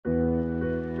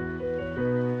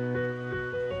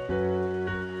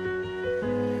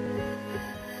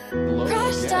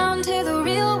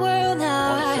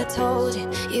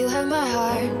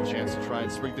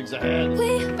Let's bring things ahead.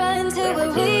 We run to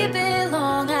where we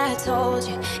belong. I told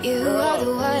you, you are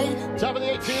the one. Top of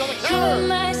the 18 on the You're counter.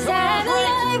 my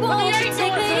satellite. Won't you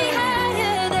take me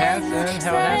higher than the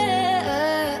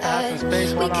Has some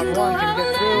space, We one can on go one, all can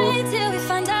get through. night till we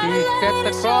find out He gets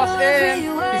the love cross is in.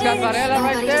 everywhere. He's got Varela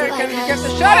right Nobody there. does Can it he like get the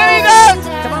us. shot? And he I does!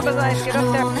 won't Come on, Bazai, get up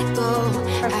there. let go.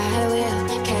 I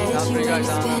will catch Now you three when guys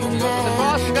you're down. spinning He goes with the back.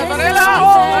 cross. He got 'Cause Varela. we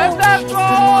Oh, found and that it's goal!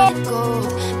 gonna go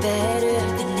better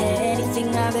than anything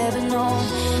I've ever known.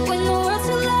 When the world's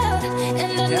too loud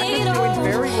and I Jack need is doing all,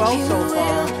 very well you so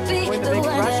far. will be Going to the make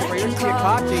one pressure that for can Verde.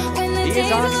 call. When the He is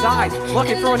days are onside, long,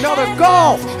 looking for and the another night goal.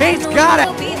 long, He's I know got you it.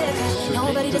 will be there 'cause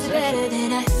nobody does it better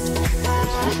than us.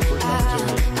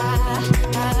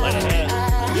 Line ahead.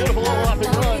 Beautiful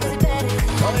overlapping run.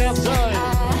 On the outside.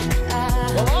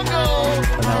 Malongo.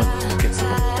 And now gets the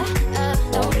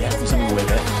ball. He has to do something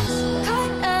with it.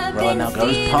 Varela now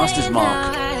goes past his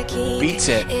mark. Beats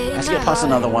it. Has to get past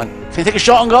another one. Can he take a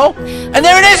shot and goal? And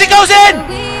there it is! It goes in!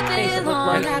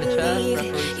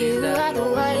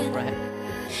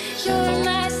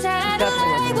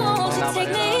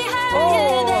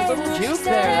 Oh, a little juke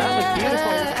there. That was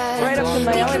beautiful. Right up to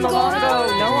Malongo.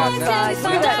 No offside.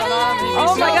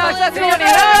 Oh my gosh, that's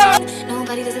funny.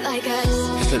 Nobody does it like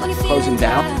us. Just closing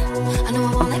down.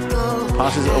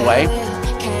 Passes it away.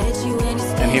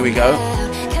 And here we go.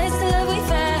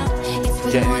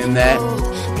 Getting in there.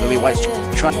 Lily White's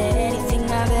trying.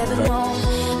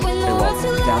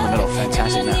 Down the middle.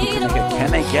 Fantastic. Now who can they get?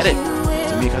 Can they get it?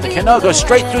 Tamika. They cannot go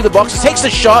straight through the box. He takes the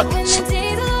shot.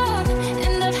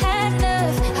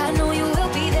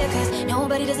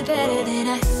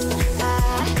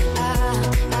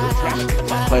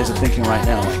 Players are thinking right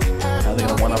now, like, how they're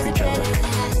going to one-up each other.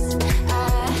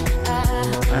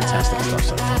 Fantastic stuff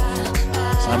so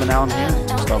far. Simon Allen here,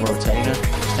 Gustavo Ortega,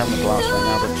 just having a blast right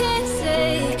now, but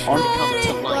on come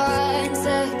to life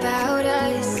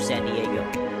for San Diego.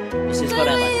 This is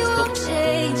Varela, he's booked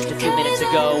just a few minutes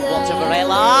ago. One to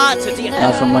Varela, to Diaz.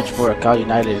 not so much for Cal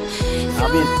United.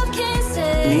 Albion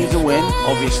needs a win,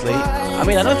 obviously. I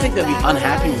mean, I don't think they'll be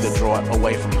unhappy with the draw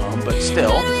away from home, but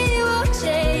still.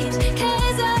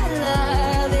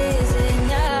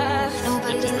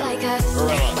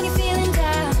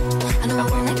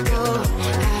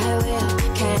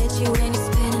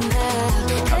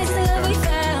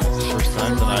 First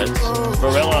time tonight.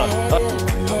 Varela.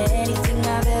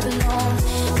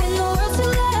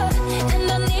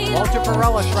 Walter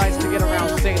Varela tries to get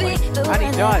around Sailing, and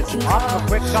he does. Off of a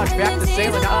quick touch, back to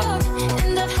Sailing up.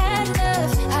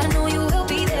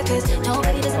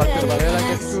 Walter Varela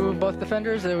gets through both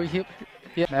defenders.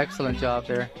 Yeah, excellent job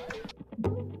there.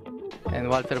 And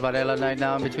Walter Varela right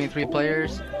now in between three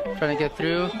players, trying to get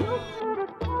through.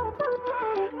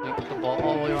 The ball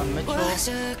all the way around Mitchell.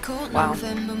 Wow.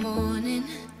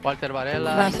 Walter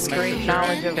Varela. That's great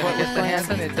knowledge of what was going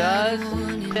on. It does.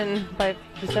 By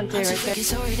Vicente right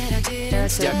there.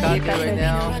 Giacatti right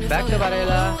now. Back to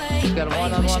Varela. He's got a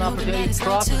one-on-one opportunity.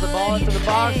 Crosses the ball into the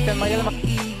box. Can Mayela...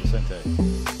 Vicente.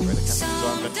 Ready to catch his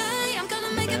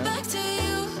arm.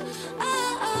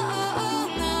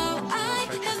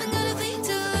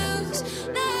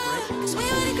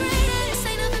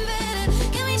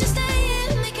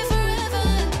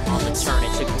 On the turn,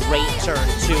 it's a great turn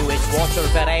too. It's Walter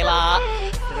Varela.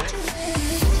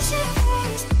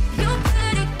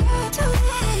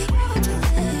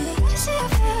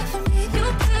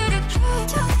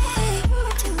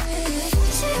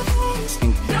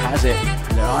 Has it,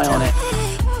 and their eye on it.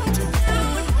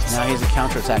 Now here's a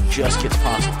counter-attack, just gets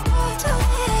past.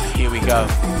 And here we go.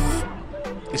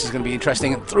 This is going to be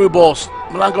interesting. Through balls.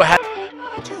 Malongo had.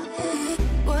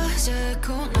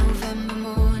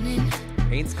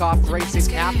 Ainscough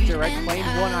racing after it, playing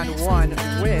one-on-one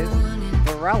with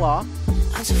Varela.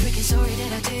 I'm so freaking sorry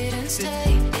that I didn't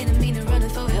stay. Didn't mean to run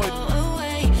and throw it all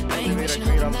away. Brainwashing,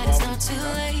 hoping that it's not too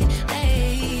late.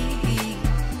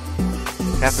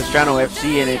 Capistrano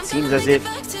FC, and it seems as if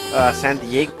San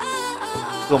Diego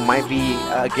might be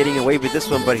getting away with this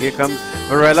one, but here comes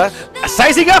Varela,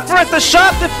 sizing up for it, the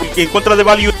shot en contra de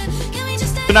Value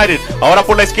United. Ahora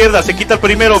por la izquierda, se quita el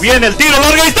primero, viene el tiro,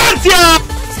 larga distancia.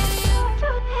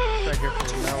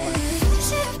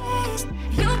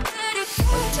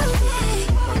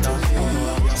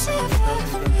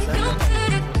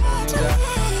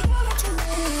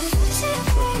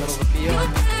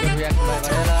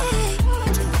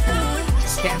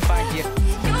 Can't find you.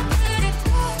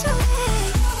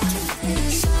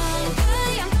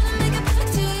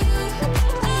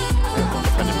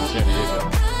 Defending from San Diego.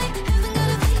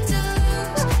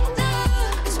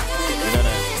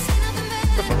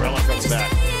 Varela comes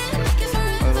back.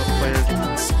 One of those players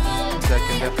that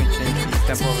can definitely change the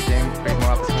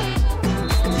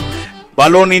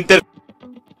Balón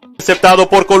interceptado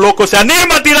por Coloco. Se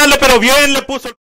anima a tirarle, pero bien le puso.